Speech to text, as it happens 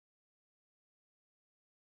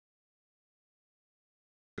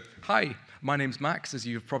Hi, my name's Max, as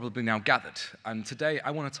you've probably now gathered, and today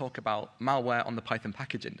I want to talk about malware on the Python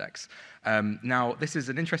package index. Now, this is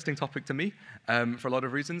an interesting topic to me for a lot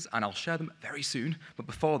of reasons, and I'll share them very soon. But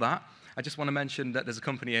before that, I just want to mention that there's a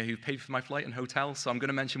company here who paid for my flight and hotel, so I'm going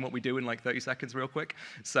to mention what we do in like 30 seconds real quick.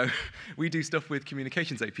 So we do stuff with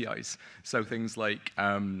communications APIs, so things like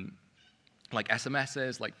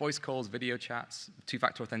SMSs, like voice calls, video chats,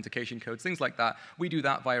 two-factor authentication codes, things like that. We do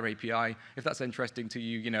that via API. If that's interesting to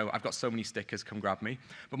you, I've got so many stickers, come grab me.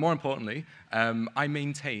 But more importantly, I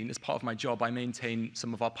maintain, as part of my job, I maintain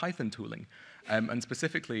some of our Python tooling, and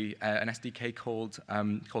specifically an SDK called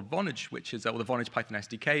Vonage, which is the Vonage Python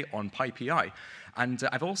SDK on PyPI. And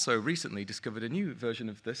I've also recently discovered a new version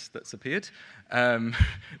of this that's appeared,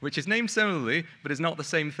 which is named similarly, but is not the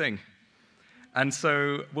same thing. And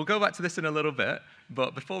so we'll go back to this in a little bit,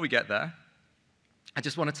 but before we get there, I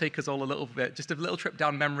just want to take us all a little bit, just a little trip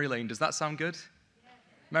down memory lane. Does that sound good? Yeah.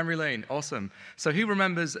 Memory lane, awesome. So who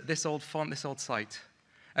remembers this old font, this old site?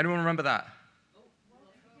 Anyone remember that?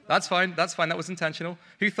 That's fine, that was intentional.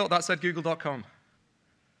 Who thought that said google.com?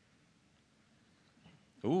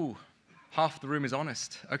 Ooh, half the room is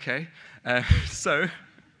honest. Okay, so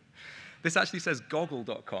this actually says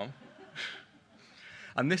goggle.com.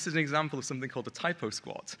 And this is an example of something called a typo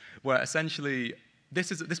squat, where essentially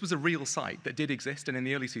this was a real site that did exist, and in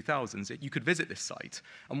the early 2000s, you could visit this site.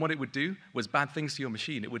 And what it would do was bad things to your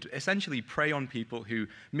machine. It would essentially prey on people who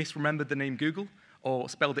misremembered the name Google or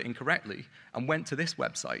spelled it incorrectly and went to this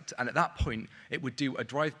website. And at that point, it would do a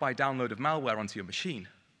drive-by download of malware onto your machine.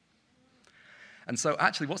 And so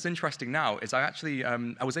actually what's interesting now is I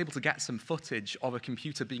was able to get some footage of a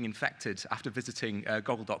computer being infected after visiting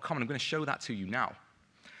goggle.com, and I'm going to show that to you now.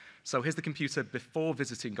 So here's the computer before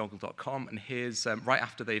visiting goggle.com, and here's right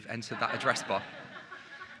after they've entered that address bar.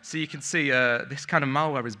 So you can see this kind of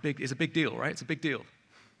malware is a big deal, right? It's a big deal.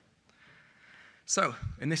 So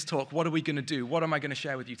in this talk, what are we going to do? What am I going to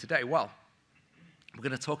share with you today? Well, we're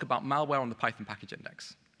going to talk about malware on the Python package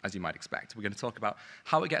index, as you might expect. We're going to talk about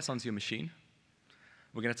how it gets onto your machine.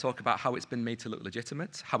 We're going to talk about how it's been made to look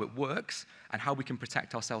legitimate, how it works, and how we can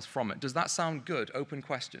protect ourselves from it. Does that sound good? Open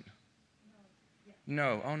question.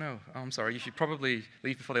 No, oh no, oh, I'm sorry. You should probably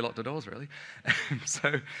leave before they lock the doors, really.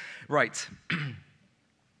 So, right.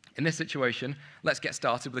 In this situation, let's get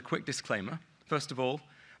started with a quick disclaimer. First of all,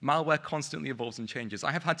 malware constantly evolves and changes.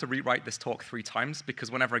 I have had to rewrite this talk 3 times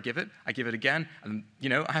because whenever I give it again, and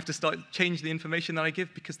I have to change the information that I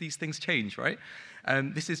give because these things change, right?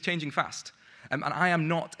 This is changing fast. And I am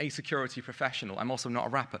not a security professional. I'm also not a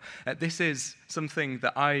rapper. This is something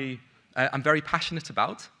that I'm very passionate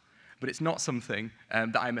about, but it's not something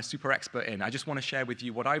that I'm a super expert in. I just want to share with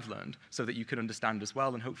you what I've learned so that you can understand as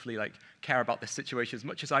well and hopefully care about this situation as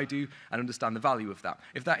much as I do and understand the value of that.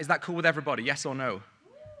 Is that cool with everybody, yes or no?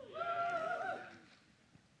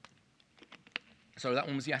 So that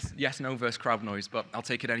one was yes, no versus crowd noise, but I'll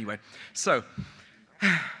take it anyway. So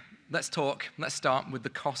let's start with the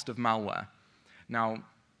cost of malware. Now,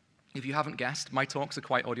 if you haven't guessed, my talks are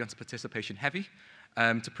quite audience participation heavy.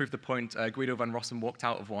 To prove the point, Guido van Rossum walked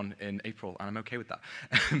out of one in April, and I'm okay with that,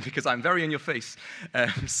 because I'm very in your face.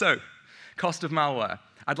 So, cost of malware.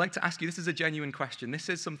 I'd like to ask you, this is a genuine question. This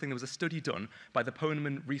is something, there was a study done by the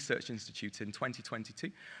Poneman Research Institute in 2022,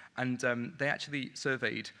 and they actually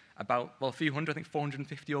surveyed about, a few hundred, I think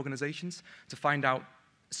 450 organizations, to find out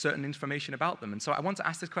certain information about them. And so I want to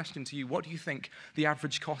ask this question to you. What do you think the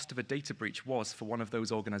average cost of a data breach was for one of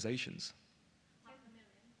those organizations?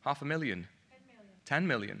 $500,000. 10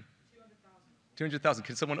 million? 200,000.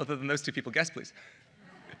 Can someone other than those 2 people guess, please?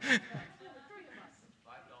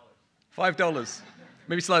 $5.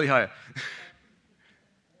 Maybe slightly higher.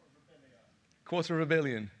 $250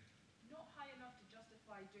 million. Not high enough to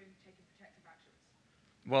justify taking protective actions.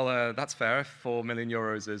 Well, that's fair. 4 million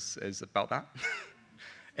euros is about that.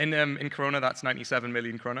 In Corona, that's 97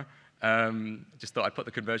 million krona. Just thought I'd put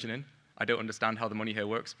the conversion in. I don't understand how the money here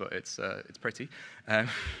works, but it's pretty.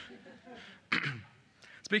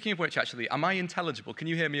 Speaking of which, actually, am I intelligible? Can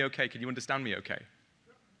you hear me okay? Can you understand me okay?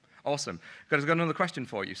 Awesome. I've got another question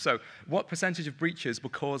for you. So what percentage of breaches were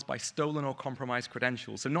caused by stolen or compromised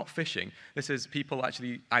credentials? So not phishing. This is people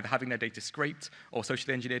actually either having their data scraped or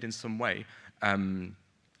socially engineered in some way,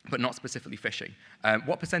 but not specifically phishing.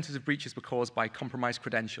 What percentage of breaches were caused by compromised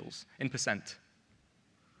credentials in percent?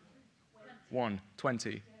 1,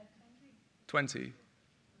 20, 20,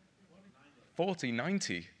 40,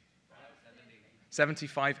 90.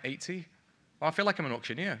 75, 80? Well, I feel like I'm an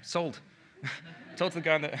auctioneer. Sold. Told the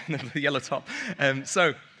guy in the yellow top.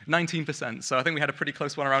 So 19%. So I think we had a pretty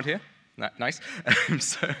close one around here. Nice.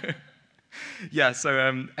 Yeah,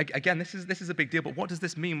 so again, this is a big deal, but what does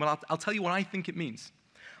this mean? Well, I'll tell you what I think it means.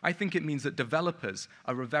 I think it means that developers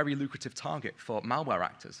are a very lucrative target for malware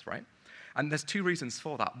actors, right? And there's two reasons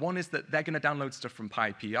for that. One is that they're going to download stuff from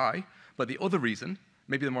PyPI, but the other reason,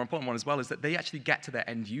 maybe the more important one as well, is that they actually get to their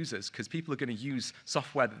end users, because people are going to use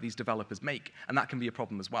software that these developers make, and that can be a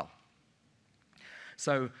problem as well.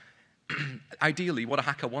 So ideally, what a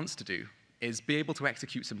hacker wants to do is be able to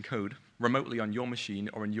execute some code remotely on your machine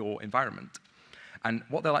or in your environment. And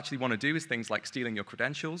what they'll actually want to do is things like stealing your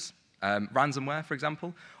credentials, ransomware, for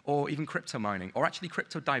example, or even crypto mining, or actually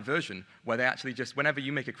crypto diversion, where they actually just, whenever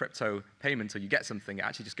you make a crypto payment or you get something, it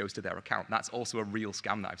actually just goes to their account. That's also a real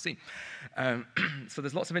scam that I've seen. So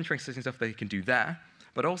there's lots of interesting stuff they can do there,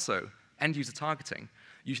 but also end-user targeting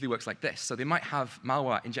usually works like this. So they might have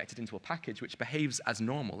malware injected into a package which behaves as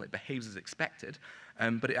normal, it behaves as expected,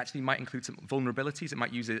 but it actually might include some vulnerabilities. It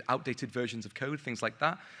might use outdated versions of code, things like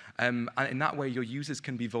that. And in that way, your users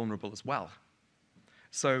can be vulnerable as well.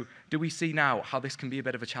 So do we see now how this can be a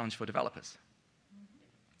bit of a challenge for developers?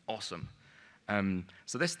 Awesome.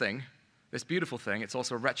 So this beautiful thing, it's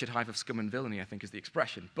also a wretched hive of scum and villainy, I think is the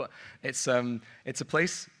expression. But it's a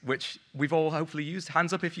place which we've all hopefully used.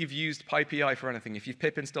 Hands up if you've used PyPI for anything, if you've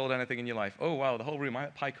pip installed anything in your life. Oh, wow, the whole room, I'm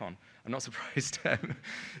at PyCon. I'm not surprised.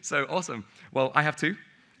 So awesome. Well, I have too,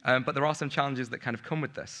 but there are some challenges that kind of come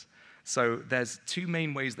with this. So there's two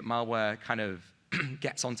main ways that malware kind of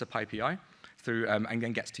gets onto PyPI through, and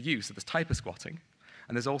then gets to you. So there's typo squatting,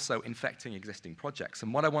 and there's also infecting existing projects.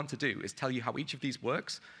 And what I want to do is tell you how each of these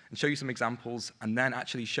works and show you some examples and then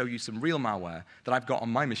actually show you some real malware that I've got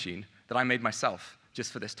on my machine that I made myself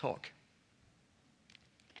just for this talk.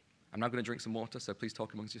 I'm now going to drink some water, so please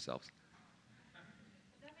talk amongst yourselves.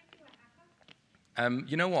 Does that make you a hacker?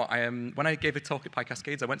 You know what? When I gave a talk at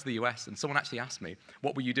PyCascades, I went to the US, and someone actually asked me,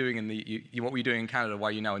 what were you doing in Canada? Why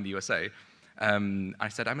are you now in the USA? I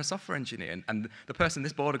said, I'm a software engineer. And the person,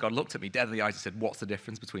 this border guard, looked at me dead in the eyes and said, what's the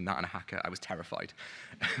difference between that and a hacker? I was terrified.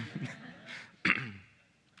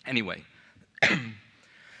 Anyway,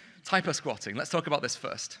 typo squatting. Let's talk about this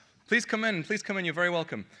first. Please come in. Please come in. You're very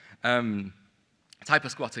welcome. Typo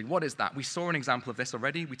squatting, what is that? We saw an example of this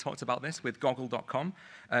already. We talked about this with goggle.com.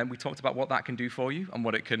 We talked about what that can do for you and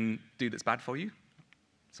what it can do that's bad for you.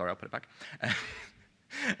 Sorry, I'll put it back.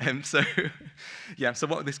 So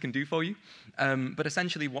what this can do for you. But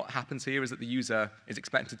essentially what happens here is that the user is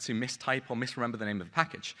expected to mistype or misremember the name of the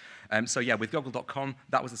package. With Google.com,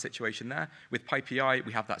 that was the situation there. With PyPI,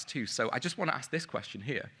 we have that too. So I just want to ask this question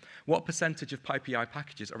here. What percentage of PyPI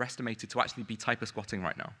packages are estimated to actually be typo squatting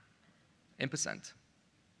right now? In percent?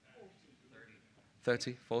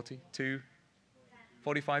 30, 40, 2,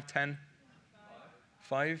 45, 10,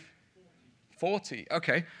 5, 40.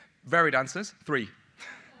 Okay, varied answers, 3.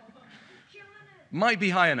 Might be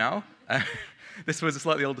higher now. This was a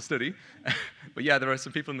slightly older study. But yeah, there are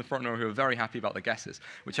some people in the front row who are very happy about the guesses,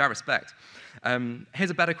 which I respect. Here's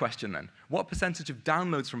a better question then. What percentage of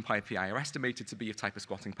downloads from PyPI are estimated to be of typo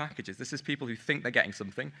squatting packages? This is people who think they're getting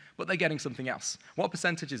something, but they're getting something else. What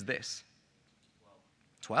percentage is this?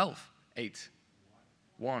 12. 8.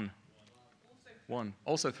 1. 1.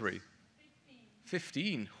 Also 3.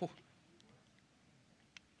 15. Oh.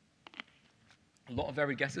 A lot of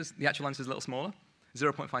varied guesses. The actual answer is a little smaller,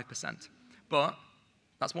 0.5%. But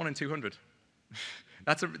that's 1 in 200.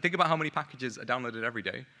 Think about how many packages are downloaded every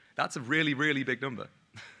day. That's a really, really big number.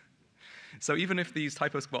 So even if these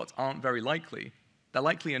typo squats aren't very likely, they're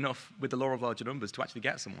likely enough with the law of larger numbers to actually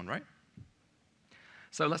get someone, right?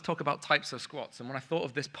 So let's talk about types of squats. And when I thought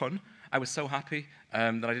of this pun, I was so happy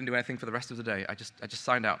that I didn't do anything for the rest of the day. I just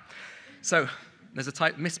signed out. So there's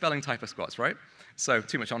a misspelling typo squats, right? So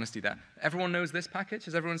too much honesty there. Everyone knows this package?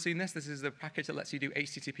 Has everyone seen this? This is the package that lets you do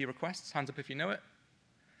HTTP requests. Hands up if you know it.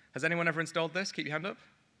 Has anyone ever installed this? Keep your hand up.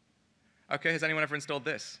 OK, has anyone ever installed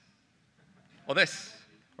this? Or this?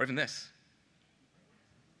 Or even this?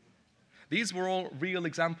 These were all real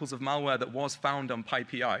examples of malware that was found on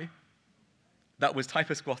PyPI that was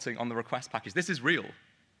typo squatting on the request package. This is real.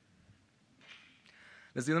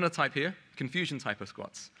 There's the other type here, confusion typo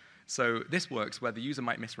squats. So this works where the user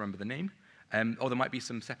might misremember the name, or there might be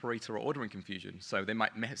some separator or ordering confusion. So they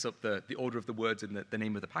might mess up the order of the words in the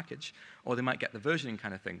name of the package, or they might get the versioning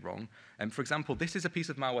kind of thing wrong. For example, this is a piece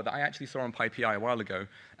of malware that I actually saw on PyPI a while ago,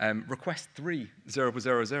 request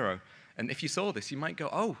 3.0.0.0. And if you saw this, you might go,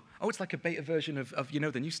 oh, it's like a beta version of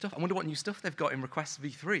the new stuff. I wonder what new stuff they've got in request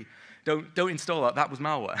v3. Don't install that. That was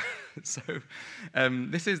malware. So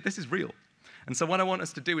this is real. And so what I want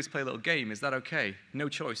us to do is play a little game. Is that OK? No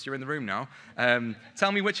choice. You're in the room now.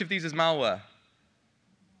 Tell me which of these is malware.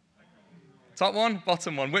 Top one,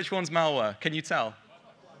 bottom one. Which one's malware? Can you tell?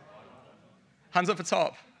 Hands up for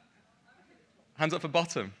top. Hands up for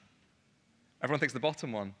bottom. Everyone thinks the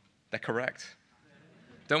bottom one. They're correct.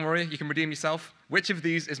 Don't worry, you can redeem yourself. Which of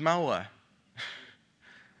these is malware?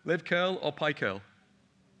 libcurl or pycurl?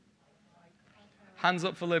 Hands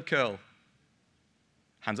up for libcurl.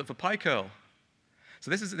 Hands up for pycurl. So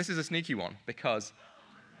this is a sneaky one because,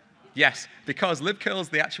 yes, because libcurl is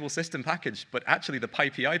the actual system package, but actually the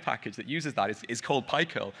PyPI package that uses that is called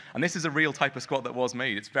pycurl. And this is a real type of squat that was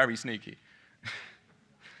made. It's very sneaky.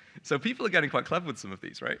 So people are getting quite clever with some of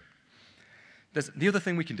these, right? There's the other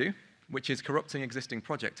thing we can do, which is corrupting existing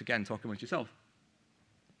project. Again, talk amongst yourself.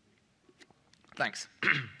 Thanks.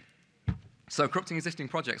 So corrupting existing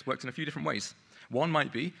projects works in a few different ways. One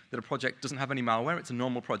might be that a project doesn't have any malware, it's a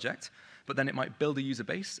normal project, but then it might build a user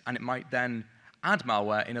base, and it might then add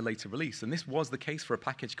malware in a later release. And this was the case for a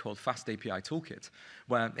package called Fast API Toolkit,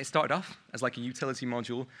 where it started off as like a utility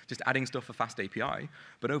module, just adding stuff for Fast API,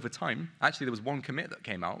 but over time, actually there was one commit that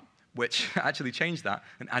came out, which actually changed that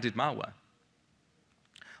and added malware.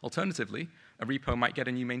 Alternatively, a repo might get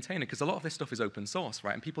a new maintainer, because a lot of this stuff is open source,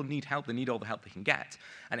 right? And people need help, they need all the help they can get.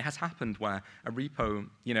 And it has happened where a repo,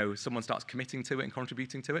 someone starts committing to it and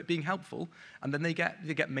contributing to it, being helpful, and then they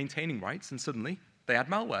get maintaining rights, and suddenly they add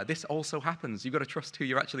malware. This also happens. You've got to trust who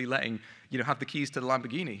you're actually letting, have the keys to the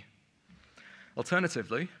Lamborghini.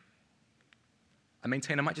 Alternatively, a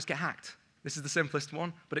maintainer might just get hacked. This is the simplest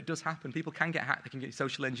one, but it does happen. People can get hacked. They can get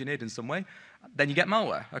social engineered in some way. Then you get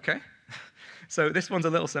malware, OK? So this one's a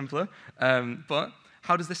little simpler. But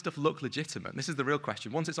how does this stuff look legitimate? This is the real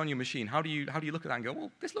question. Once it's on your machine, how do you look at that and go,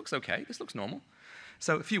 well, this looks OK. This looks normal.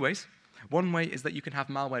 So a few ways. One way is that you can have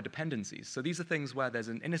malware dependencies. So these are things where there's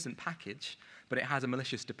an innocent package, but it has a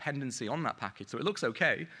malicious dependency on that package. So it looks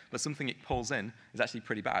OK, but something it pulls in is actually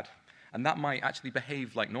pretty bad. And that might actually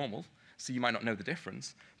behave like normal. So you might not know the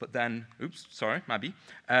difference, but then, oops, sorry, maybe.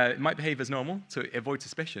 It might behave as normal to avoid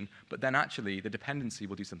suspicion, but then actually the dependency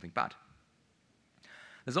will do something bad.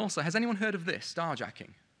 There's also, has anyone heard of this, starjacking?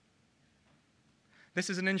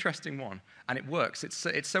 This is an interesting one, and it works.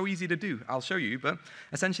 It's so easy to do. I'll show you, but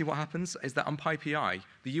essentially what happens is that on PyPI,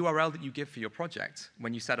 the URL that you give for your project,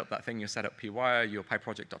 when you set up that thing, you set up py, your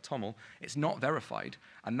pyproject.toml, it's not verified,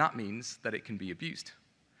 and that means that it can be abused.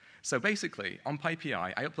 So basically, on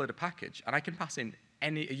PyPI, I upload a package, and I can pass in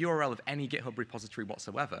a URL of any GitHub repository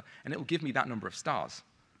whatsoever, and it will give me that number of stars.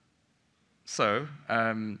 So,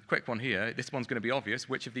 quick one here. This one's going to be obvious.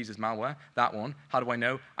 Which of these is malware? That one. How do I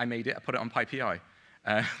know? I made it. I put it on PyPI.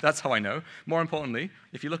 That's how I know. More importantly,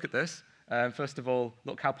 if you look at this, first of all,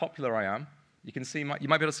 look how popular I am. You can see, you might be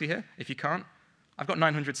able to see here. If you can't, I've got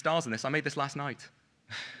 900 stars in this. I made this last night.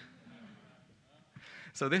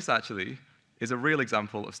 So this actually is a real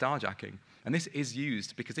example of starjacking. And this is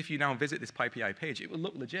used because if you now visit this PyPI page, it will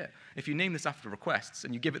look legit. If you name this after requests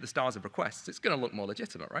and you give it the stars of requests, it's going to look more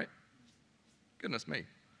legitimate, right? Goodness me.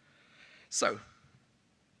 So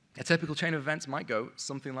a typical chain of events might go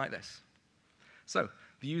something like this. So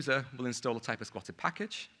the user will install a type of squatted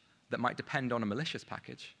package that might depend on a malicious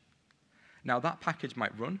package. Now that package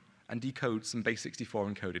might run and decode some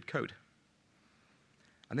base64 encoded code.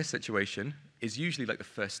 And this situation is usually like the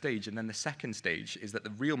first stage, and then the second stage is that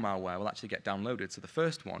the real malware will actually get downloaded. So the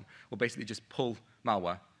first one will basically just pull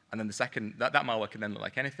malware, and then the second, that malware can then look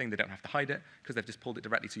like anything. They don't have to hide it, because they've just pulled it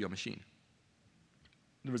directly to your machine.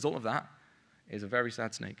 The result of that is a very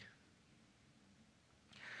sad snake.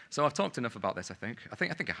 So I've talked enough about this, I think. I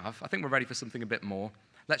think I have. I think we're ready for something a bit more.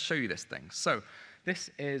 Let's show you this thing. So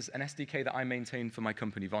this is an SDK that I maintain for my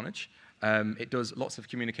company, Vonage. It does lots of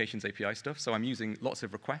communications API stuff, so I'm using lots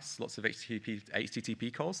of requests, lots of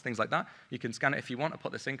HTTP calls, things like that. You can scan it if you want. I'll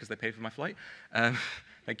put this in because they paid for my flight.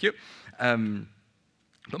 Thank you.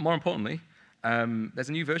 But more importantly, there's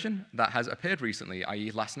a new version that has appeared recently,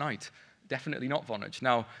 i.e. last night. Definitely not Vonage.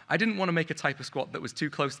 Now, I didn't want to make a type of squat that was too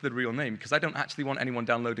close to the real name, because I don't actually want anyone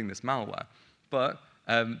downloading this malware. But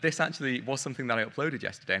this actually was something that I uploaded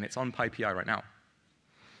yesterday, and it's on PyPI right now.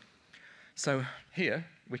 So here,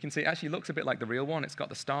 we can see it actually looks a bit like the real one. It's got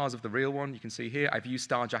the stars of the real one. You can see here, I've used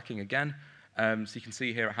starjacking again. So you can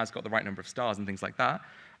see here it has got the right number of stars and things like that.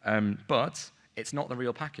 But it's not the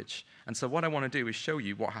real package. And so what I want to do is show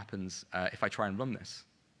you what happens if I try and run this.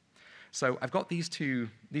 So I've got these two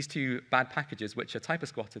bad packages, which are type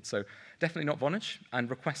squatted, so definitely not Vonage, and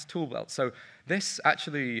request toolbelt. So this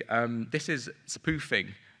actually, this is spoofing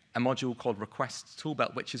a module called request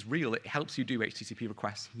toolbelt, which is real. It helps you do HTTP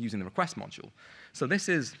requests using the request module. So this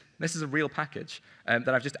is a real package that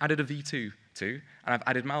I've just added a v2 to, and I've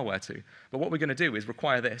added malware to. But what we're going to do is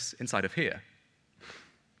require this inside of here.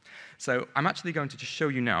 So I'm actually going to just show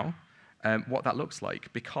you now what that looks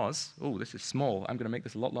like, because, oh, this is small. I'm going to make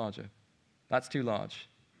this a lot larger. That's too large.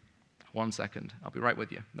 1 second. I'll be right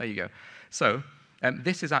with you. There you go. So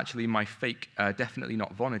this is actually my fake, definitely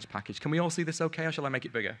not Vonage package. Can we all see this okay, or shall I make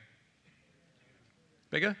it bigger?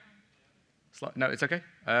 Bigger? No, it's okay?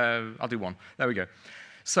 I'll do 1. There we go.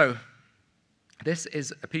 So this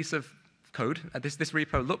is a piece of code. This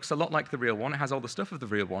repo looks a lot like the real one. It has all the stuff of the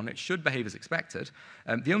real one. It should behave as expected.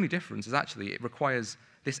 The only difference is actually it requires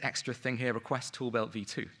this extra thing here, request toolbelt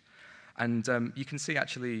v2. And you can see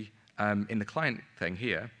actually in the client thing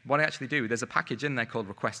here, what I actually do, there's a package in there called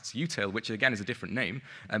requests util, which again is a different name.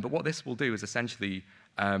 But what this will do is essentially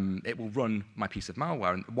it will run my piece of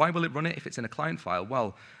malware. And why will it run it if it's in a client file?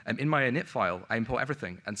 Well, in my init file, I import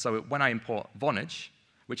everything. And so when I import Vonage,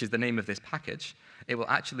 which is the name of this package, it will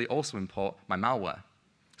actually also import my malware.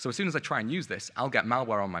 So as soon as I try and use this, I'll get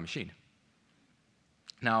malware on my machine.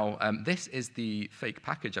 Now, this is the fake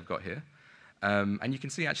package I've got here. And you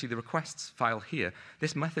can see actually the requests file here.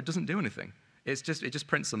 This method doesn't do anything. It just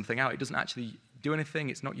prints something out. It doesn't actually do anything.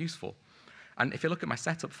 It's not useful. And if you look at my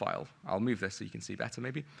setup file, I'll move this so you can see better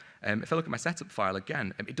maybe. If I look at my setup file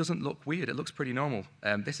again, it doesn't look weird. It looks pretty normal.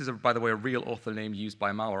 This is, by the way, a real author name used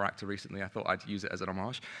by a malware actor recently. I thought I'd use it as an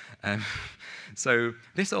homage. So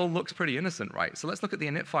this all looks pretty innocent, right? So let's look at the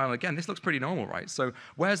init file again. This looks pretty normal, right? So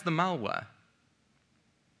where's the malware?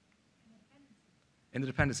 In the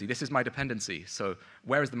dependency. This is my dependency. So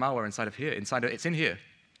where is the malware inside of here? It's in here.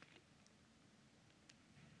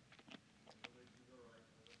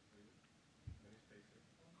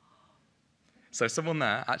 So someone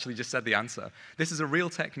there actually just said the answer. This is a real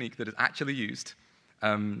technique that is actually used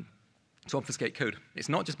to obfuscate code. It's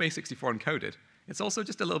not just base64 encoded. It's also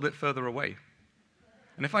just a little bit further away.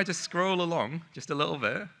 And if I just scroll along just a little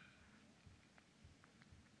bit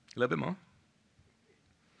more.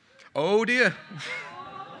 Oh, dear.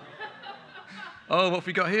 Oh, what have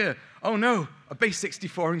we got here? Oh, no, a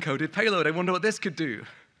base64 encoded payload. I wonder what this could do.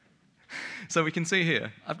 So we can see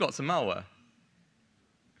here, I've got some malware.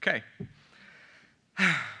 OK.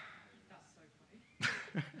 That's so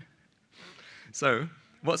funny. So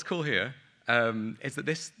what's cool here is that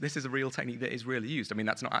this is a real technique that is really used. I mean,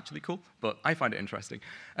 that's not actually cool, but I find it interesting.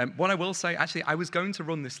 What I will say, actually, I was going to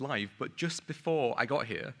run this live, but just before I got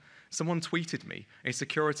here, someone tweeted me, a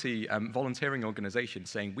security volunteering organization,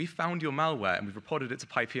 saying, we found your malware, and we've reported it to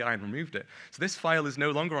PyPI and removed it. So this file is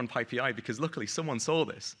no longer on PyPI because, luckily, someone saw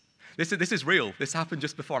this. This is real. This happened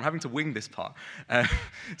just before. I'm having to wing this part.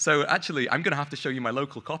 So actually, I'm going to have to show you my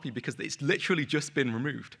local copy because it's literally just been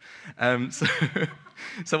removed.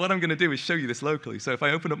 So what I'm going to do is show you this locally. So if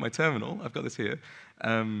I open up my terminal, I've got this here.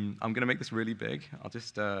 I'm going to make this really big. I'll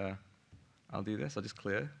do this. I'll just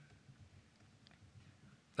clear.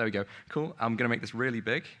 There we go. Cool. I'm going to make this really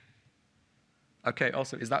big. OK,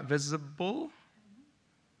 also, is that visible?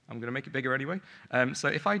 I'm going to make it bigger anyway. So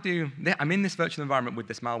if I do, I'm in this virtual environment with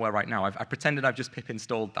this malware right now. I pretended I've just pip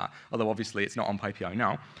installed that, although obviously it's not on PyPI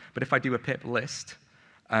now. But if I do a pip list,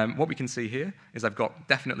 what we can see here is I've got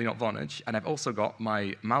definitely not Vonage, and I've also got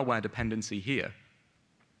my malware dependency here.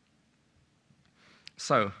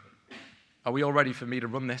 So are we all ready for me to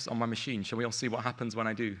run this on my machine? Shall we all see what happens when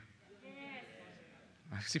I do?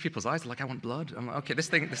 I see people's eyes, they're like, I want blood. I'm like, OK, this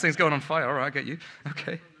thing's going on fire. All right, I get you.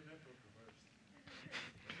 OK.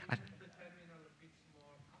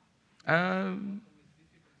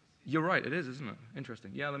 You're right, it is, isn't it?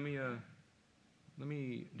 Interesting. Yeah, let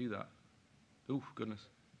me do that. Oh, goodness.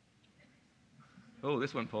 Oh,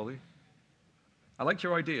 this went poorly. I liked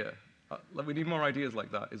your idea. We need more ideas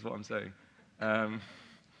like that, is what I'm saying. I'm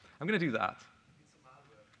going to do that.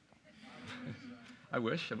 I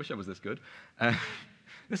wish I was this good.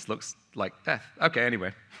 This looks like death. OK,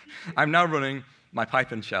 anyway. I'm now running my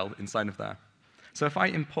Python shell inside of there. So if I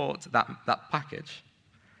import that package,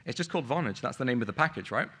 it's just called Vonage. That's the name of the package,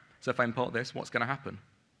 right? So if I import this, what's going to happen?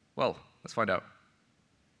 Well, let's find out.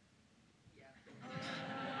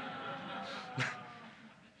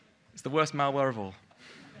 It's the worst malware of all.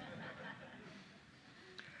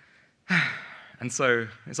 And so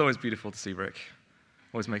it's always beautiful to see Rick.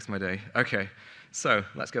 Always makes my day. OK, so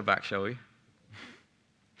let's go back, shall we?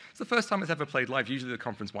 It's the first time it's ever played live. Usually the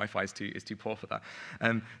conference Wi-Fi is too poor for that.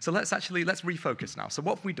 So let's refocus now. So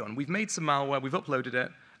what have we done? We've made some malware. We've uploaded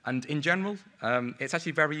it. And in general, it's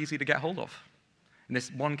actually very easy to get hold of. In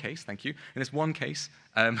this one case, thank you, in this one case,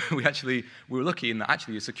 we were lucky in that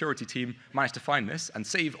actually a security team managed to find this and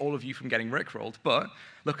save all of you from getting rickrolled. But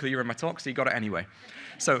luckily you're in my talk, so you got it anyway.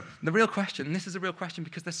 So the real question, and this is a real question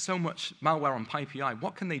because there's so much malware on PyPI,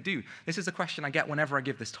 what can they do? This is a question I get whenever I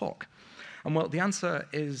give this talk. And well, the answer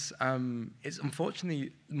is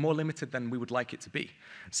unfortunately more limited than we would like it to be.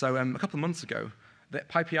 So a couple of months ago,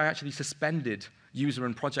 PyPI actually suspended user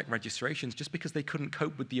and project registrations just because they couldn't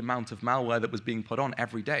cope with the amount of malware that was being put on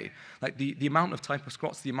every day. Like the amount of typo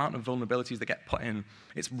squats, the amount of vulnerabilities that get put in,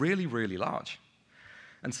 it's really, really large.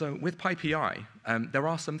 And so with PyPI, there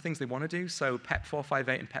are some things they want to do. So PEP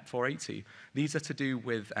 458 and PEP 480, these are to do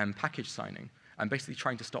with package signing and basically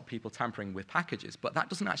trying to stop people tampering with packages. But that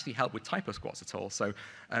doesn't actually help with typo squats at all. So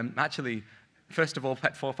actually, first of all,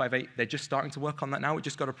 PEP 458, they're just starting to work on that now. It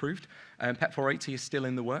just got approved. PEP 480 is still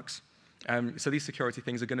in the works. So these security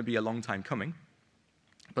things are going to be a long time coming.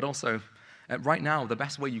 But also, right now, the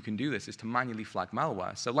best way you can do this is to manually flag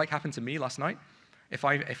malware. So like happened to me last night, if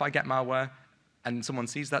I get malware and someone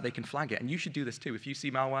sees that, they can flag it. And you should do this too. If you see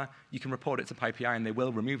malware, you can report it to PyPI, and they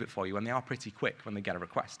will remove it for you. And they are pretty quick when they get a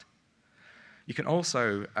request. You can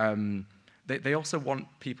also, they also want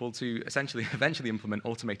people to essentially eventually implement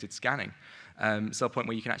automated scanning. So a point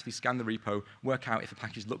where you can actually scan the repo, work out if a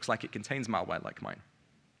package looks like it contains malware like mine.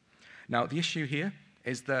 Now, the issue here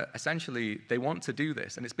is that essentially they want to do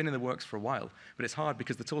this, and it's been in the works for a while, but it's hard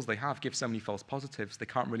because the tools they have give so many false positives, they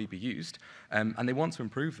can't really be used, and they want to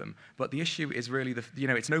improve them. But the issue is really,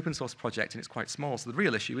 it's an open source project and it's quite small, so the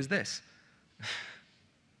real issue is this.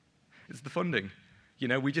 It's the funding.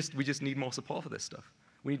 We just need more support for this stuff.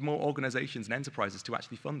 We need more organizations and enterprises to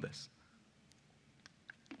actually fund this.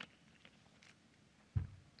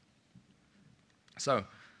 So,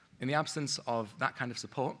 in the absence of that kind of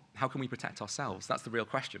support, how can we protect ourselves? That's the real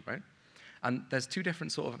question, right? And there's two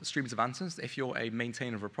different sort of streams of answers if you're a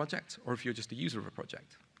maintainer of a project or if you're just a user of a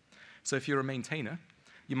project. So if you're a maintainer,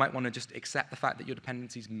 you might want to just accept the fact that your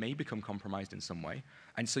dependencies may become compromised in some way,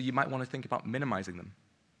 and so you might want to think about minimizing them.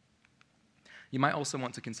 You might also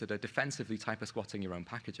want to consider defensively typo squatting your own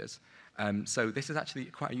packages. So this is actually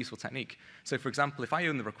quite a useful technique. So for example, if I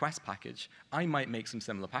own the request package, I might make some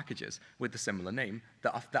similar packages with the similar name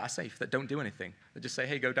that are safe, that don't do anything, that just say,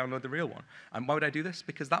 hey, go download the real one. And why would I do this?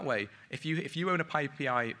 Because that way, if you own a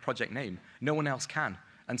PyPI project name, no one else can.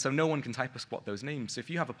 And so no one can typo squat those names. So if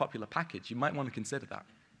you have a popular package, you might want to consider that.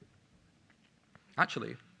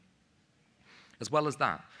 Actually, as well as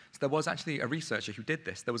that, so there was actually a researcher who did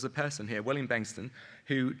this. There was a person here, William Bengston,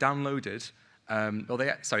 who downloaded,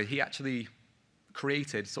 he actually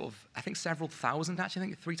created sort of, I think several thousand, actually, I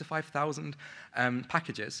think 3,000 to 5,000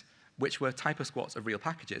 packages, which were typo squats of real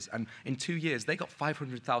packages. And in 2 years, they got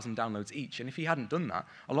 500,000 downloads each. And if he hadn't done that,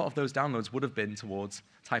 a lot of those downloads would have been towards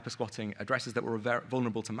typo squatting addresses that were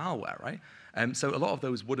vulnerable to malware, right? So a lot of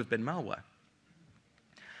those would have been malware.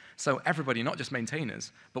 So everybody, not just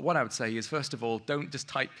maintainers, but what I would say is, first of all, don't just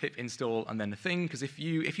type pip install and then a thing, because if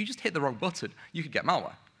you just hit the wrong button, you could get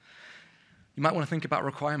malware. You might want to think about a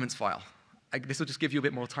requirements file. This will just give you a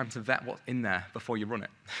bit more time to vet what's in there before you run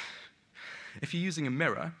it. If you're using a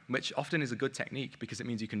mirror, which often is a good technique because it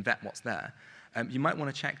means you can vet what's there, you might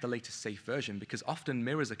want to check the latest safe version, because often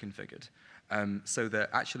mirrors are configured so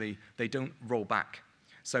that actually they don't roll back.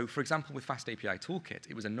 So for example, with FastAPI Toolkit,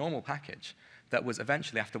 it was a normal package that was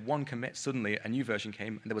eventually, after one commit, suddenly a new version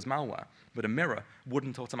came and there was malware. But a mirror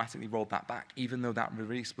wouldn't automatically roll that back, even though that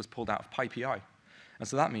release was pulled out of PyPI. And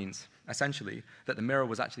so that means, essentially, that the mirror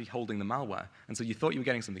was actually holding the malware. And so you thought you were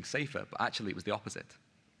getting something safer, but actually it was the opposite.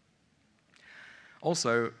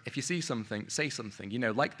 Also, if you see something, say something.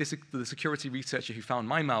 Like the security researcher who found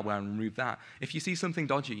my malware and removed that. If you see something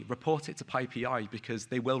dodgy, report it to PyPI, because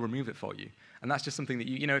they will remove it for you. And that's just something that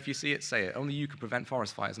if you see it, say it. Only you can prevent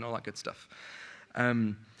forest fires and all that good stuff.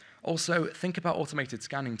 Also, think about automated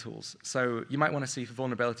scanning tools. So you might want to see for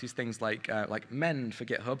vulnerabilities things like Mend for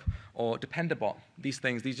GitHub or Dependabot. These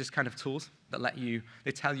just kind of tools that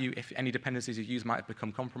they tell you if any dependencies you use might have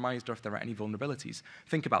become compromised or if there are any vulnerabilities.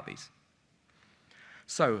 Think about these.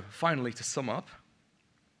 So finally, to sum up,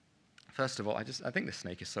 first of all, I think this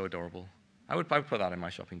snake is so adorable. I would put that in my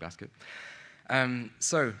shopping basket.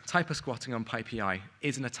 So typo squatting on PyPI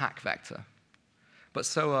is an attack vector, but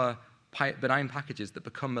so are benign packages that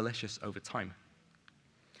become malicious over time.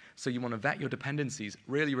 So you want to vet your dependencies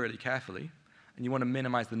really, really carefully, and you want to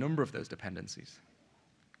minimize the number of those dependencies.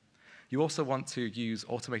 You also want to use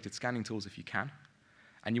automated scanning tools if you can,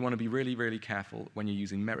 and you want to be really, really careful when you're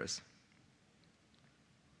using mirrors.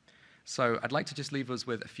 So I'd like to just leave us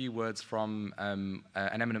with a few words from an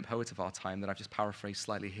eminent poet of our time that I've just paraphrased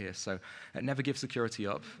slightly here. So, never give security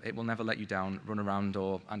up. It will never let you down, run around,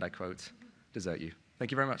 or, and I quote, desert you.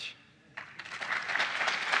 Thank you very much.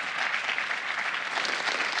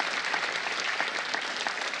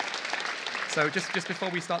 So just before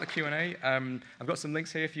we start the Q&A, I've got some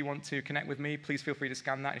links here if you want to connect with me. Please feel free to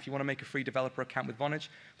scan that. If you want to make a free developer account with Vonage,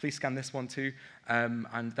 please scan this one too,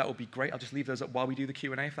 and that will be great. I'll just leave those up while we do the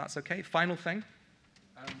Q&A if that's okay. Final thing.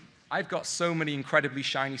 I've got so many incredibly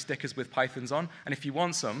shiny stickers with Pythons on, and if you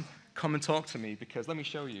want some, come and talk to me, because let me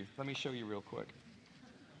show you. Let me show you real quick.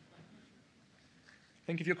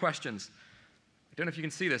 Think of your questions. I don't know if you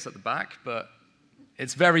can see this at the back, but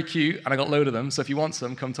it's very cute, and I got a load of them, so if you want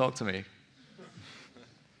some, come talk to me.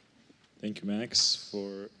 Thank you, Max,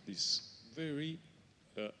 for this very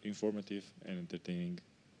informative and entertaining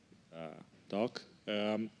talk.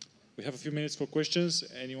 We have a few minutes for questions.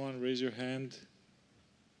 Anyone raise your hand?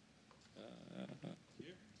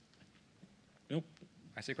 Here? Nope.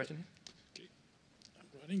 I see a question here. Okay.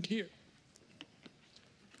 I'm running here.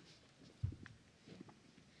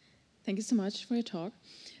 Thank you so much for your talk.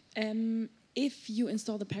 If you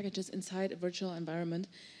install the packages inside a virtual environment,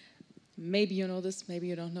 maybe you know this, maybe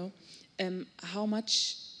you don't know, how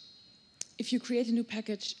much, if you create a new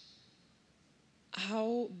package,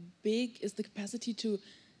 how big is the capacity to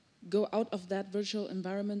go out of that virtual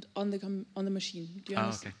environment on the machine? Do you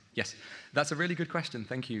understand? Okay. Yes, that's a really good question.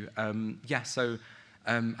 Thank you. I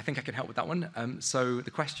think I can help with that one. So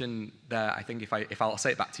the question there, I think if I'll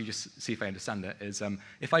say it back to you, just see if I understand it, is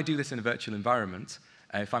if I do this in a virtual environment,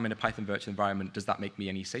 if I'm in a Python virtual environment, does that make me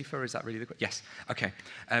any safer? Is that really the question? Yes. Okay.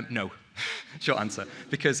 No. Short answer.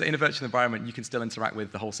 Because in a virtual environment, you can still interact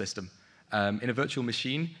with the whole system. In a virtual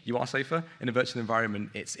machine, you are safer. In a virtual environment,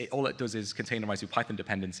 all it does is containerize your Python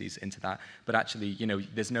dependencies into that. But actually,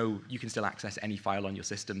 you can still access any file on your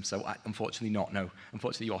system. So unfortunately not, no.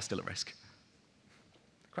 Unfortunately, you are still at risk.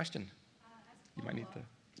 Question? You might need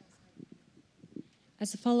to.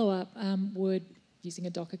 As a follow-up, would using a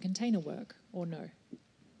Docker container work or no?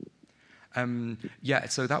 Yeah,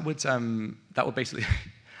 so that would basically,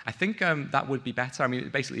 I think that would be better. I mean,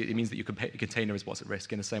 basically it means that your container is what's at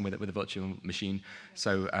risk in the same way that with a virtual machine.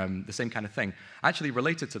 So the same kind of thing. Actually,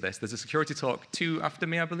 related to this, there's a security talk 2 after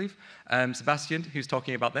me, I believe. Sebastian, who's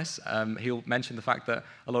talking about this, he'll mention the fact that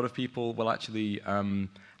a lot of people will actually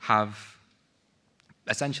have.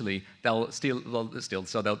 Essentially, they'll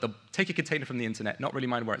take a container from the internet, not really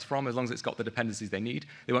mind where it's from, as long as it's got the dependencies they need.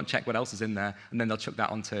 They won't check what else is in there, and then they'll chuck that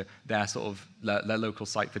onto their their local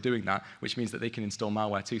site for doing that, which means that they can install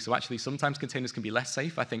malware too. So actually, sometimes containers can be less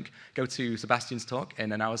safe. I think go to Sebastian's talk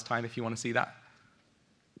in an hour's time if you want to see that.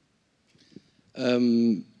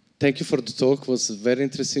 Thank you for the talk. It was very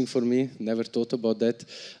interesting for me. Never thought about that.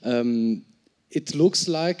 It looks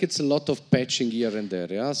like it's a lot of patching here and there,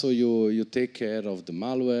 yeah? So you take care of the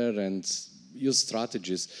malware and use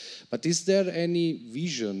strategies. But is there any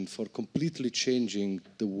vision for completely changing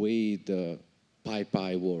the way the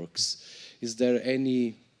PyPI works? Is there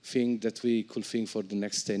anything that we could think for the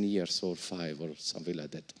next 10 years or 5 or something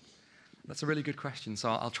like that? That's a really good question.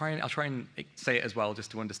 So I'll try and say it as well, just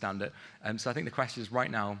to understand it. So I think the question is, right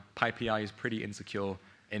now, PyPI is pretty insecure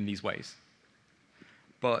in these ways.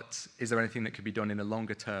 But is there anything that could be done in the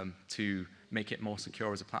longer term to make it more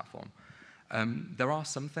secure as a platform? There are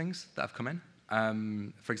some things that have come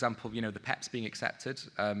in. For example, the PEPs being accepted.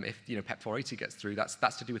 If PEP 480 gets through,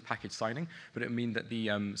 that's to do with package signing, but it would mean that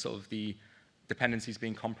the the dependencies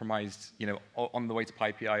being compromised, on the way to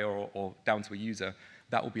PyPI or down to a user,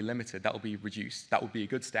 that will be limited. That will be reduced. That would be a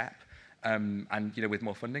good step. And with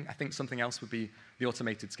more funding, I think something else would be the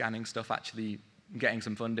automated scanning stuff, actually getting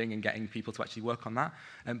some funding and getting people to actually work on that.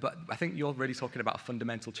 But I think you're really talking about a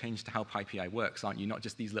fundamental change to how PyPI works, aren't you? Not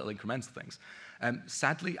just these little incremental things.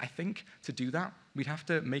 Sadly, I think to do that, we'd have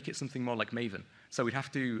to make it something more like Maven. So we'd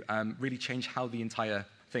have to really change how the entire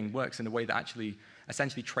thing works in a way that actually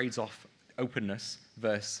essentially trades off openness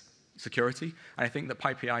versus security. And I think that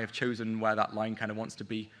PyPI have chosen where that line kind of wants to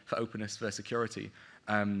be for openness versus security.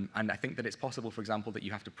 And I think that it's possible, for example, that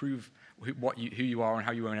you have to prove who you are and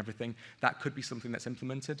how you own everything. That could be something that's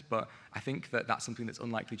implemented, but I think that that's something that's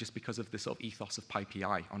unlikely just because of the sort of ethos of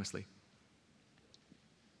PyPI, honestly.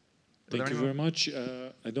 Thank you very much.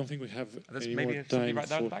 I don't think we have any more time right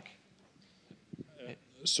there at the back?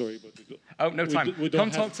 Sorry, but we don't. Oh, no time.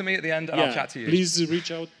 Come talk to me at the end, and I'll chat to you. Please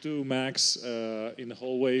reach out to Max in the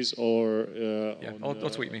hallways or or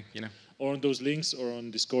tweet me, or on those links or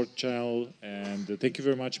on Discord channel. And thank you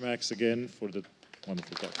very much, Max, again for the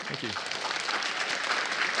wonderful talk. Thank you.